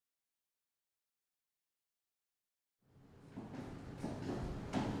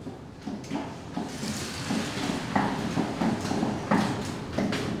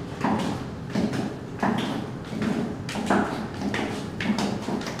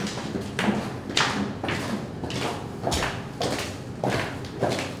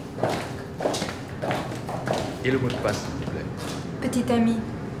Et le mot de passe, s'il vous plaît. Petite amie.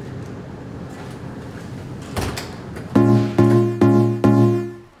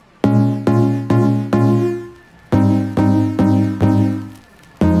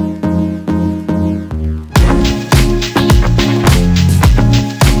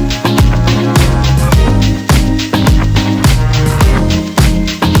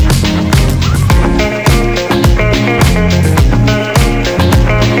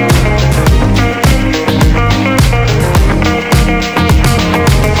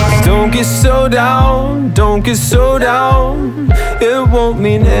 Don't get so down, it won't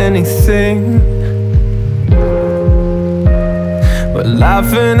mean anything. We're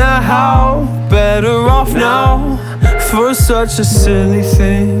laughing at how better off now for such a silly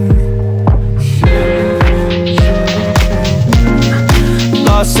thing.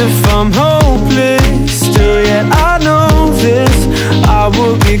 Lost if I'm hopeless, still yet I know this. I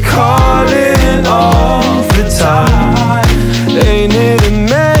will be calling all the time. Ain't it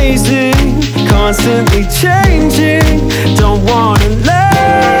amazing? Constantly changing, don't wanna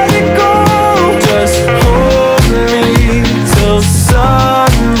let it go. Just hold me till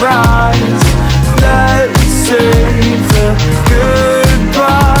sunrise. Let's say the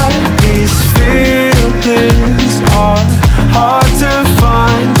goodbye. These feelings are hard to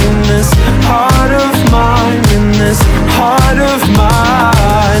find in this heart of mine, in this heart of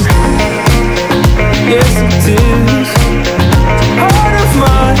mine. Yes, it is, heart of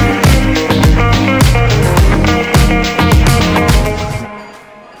mine.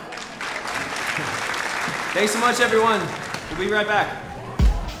 Thanks so much, everyone. We'll be right back.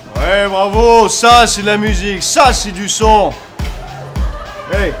 Ouais, bravo. Ça, c'est de la musique. Ça, c'est du son.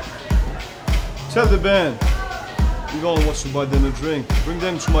 Hey, tell the band. If anyone wants to buy them a drink, bring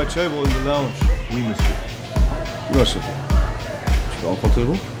them to my table in the lounge. Oui, monsieur. Tu vas, Sophie. Tu vas rencontrer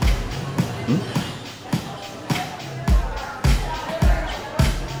vous?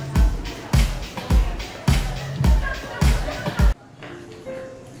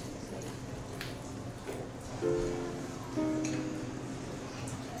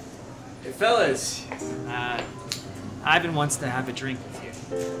 Fellas, Ivan wants to have a drink with you.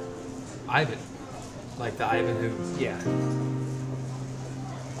 Ivan? Like the Ivan who? Yeah.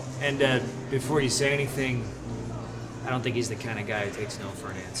 And before you say anything, I don't think he's the kind of guy who takes no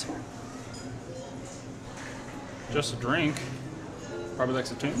for an answer. Just a drink. Probably likes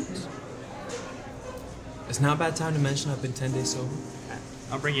the tunes. It's not a bad time to mention I've been 10 days sober.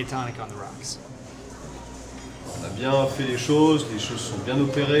 I'll bring you a tonic on the rocks. On a bien fait les choses sont bien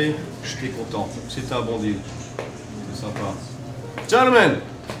opérées, j'étais content. C'était un bon deal. C'est sympa. Gentlemen,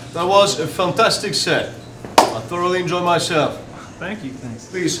 that was a fantastic set. I thoroughly enjoyed myself. Thank you, thanks.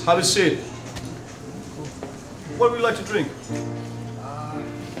 Please, have a seat. What would you like to drink?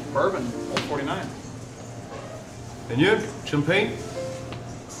 Bourbon, Old 49. And you? Champagne?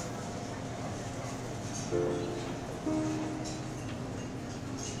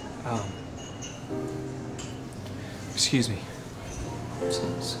 Excuse me.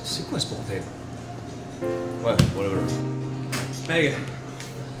 C'est quoi ce bordel? Ouais, whatever. Mega.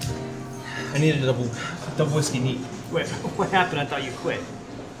 I need a double whiskey neat. Wait, what happened? I thought you quit.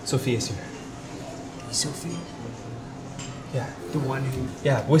 Sophia's here. Sophia? Yeah. The one who...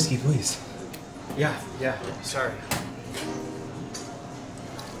 Yeah, whiskey, please. Yeah, sorry.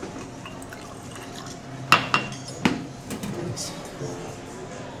 Thanks.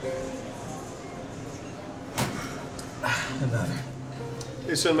 Another.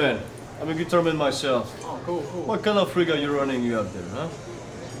 Listen, man, I'm a guitarman myself. Oh, cool. What kind of rig are you running you up there, huh?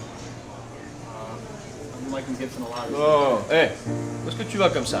 I'm liking Gibson a lot. Oh, hey, où est-ce que tu vas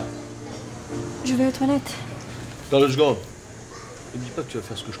comme ça? Je vais aux toilettes. Dans 2 secondes. Ne me dis pas que tu vas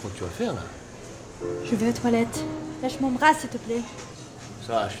faire ce que je crois que tu vas faire, là. Je vais aux toilettes. Lâche mon bras, s'il te plaît.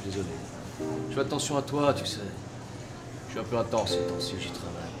 Ça, je suis désolé. Je fais attention à toi, tu sais. Je suis un peu intense ces temps-ci, j'y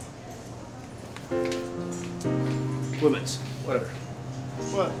travaille. Women's, whatever.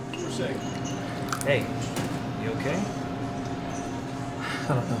 What? You're saying? Hey, you okay?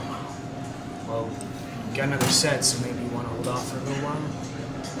 I don't know. Well, you got another set, so maybe you want to hold off for a little while?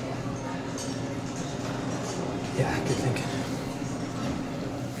 Yeah, good thinking.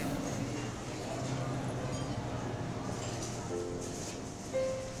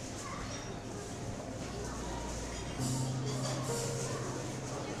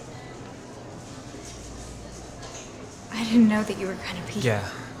 I didn't know that you were gonna be... Yeah.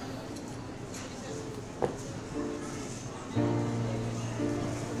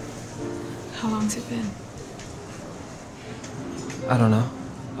 How long's it been? I don't know.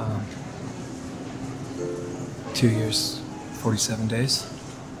 2 years, 47 days.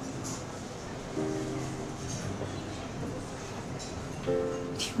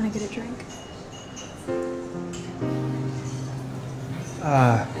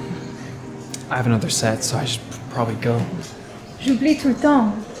 I have another set, so I should probably go. J'oublie tout le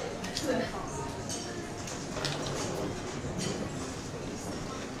temps.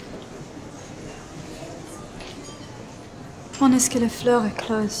 Quand est-ce que la fleur est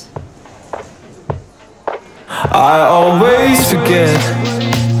close? I always forget,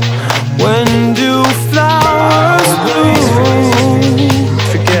 when do flowers bloom?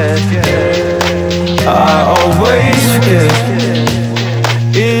 Forget, I always forget,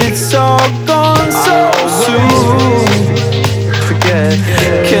 it's all gone so soon. Forget,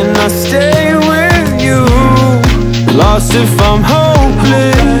 can I stay with you? Lost if I'm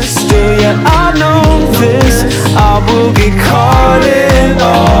hopeless, still yet I know this, I will get caught in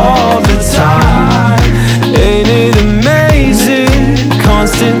all the time. Ain't it amazing,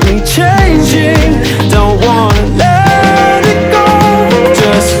 constantly changing, don't wanna let it go.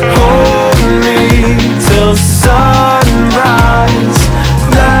 Just hold me till sunrise,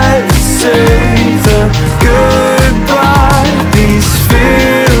 let's say the goodbye. These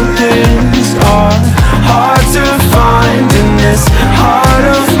feelings are hard to find in this heart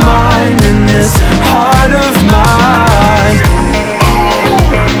of mine, in this heart of mine.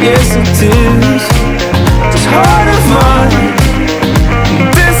 Yes it is, this heart of mine,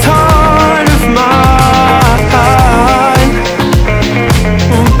 this heart of mine.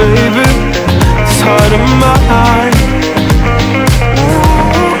 Oh baby, this heart of mine.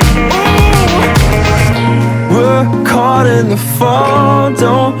 We're caught in the fall,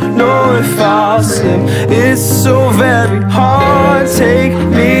 don't know if I'll slip. It's so very hard, take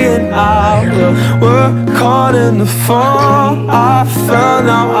me and I will. We're caught in the fall, I fell,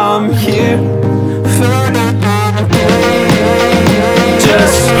 now I'm here.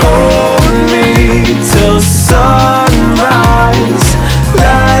 Just hold me till sunrise,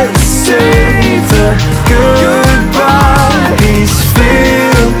 let's say the goodbye. These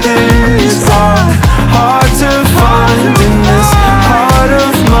feelings are hard to find in this heart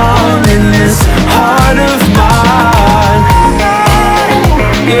of mine, in this heart of mine.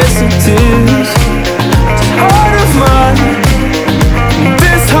 Yes it is, this heart of mine,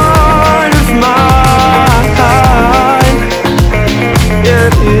 this heart of mine. Yeah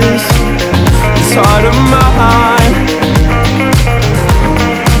it is, this heart of mine.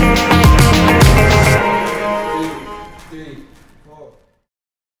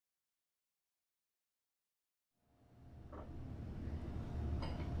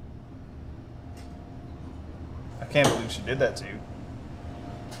 I can't believe she did that to you.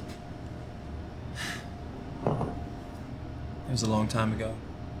 It was a long time ago.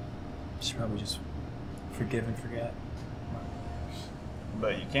 Should probably just forgive and forget.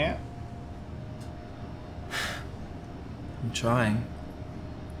 But you can't. I'm trying.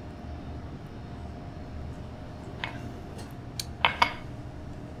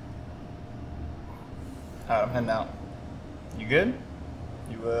 Alright, I'm heading out. You good?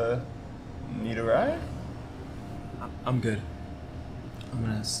 You need a ride? I'm good. I'm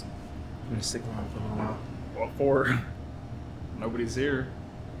gonna stick around for a little while. What for? Nobody's here.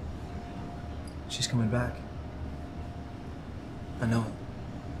 She's coming back. I know it.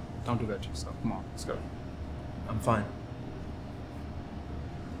 Don't do that to yourself. Come on, let's go. I'm fine.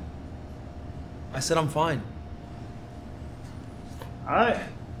 I said I'm fine. Alright.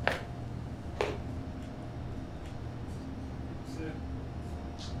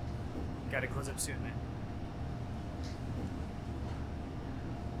 Gotta close up soon, man.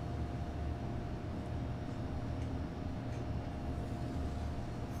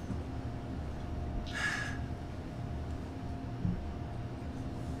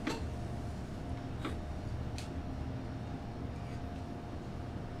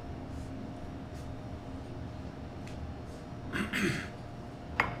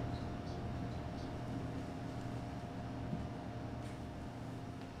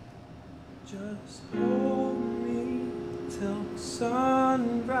 Just hold me till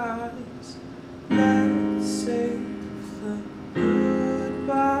sunrise. Let's save the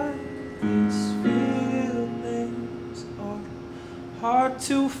goodbye. These feelings are hard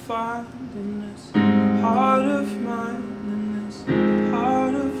to find in this heart of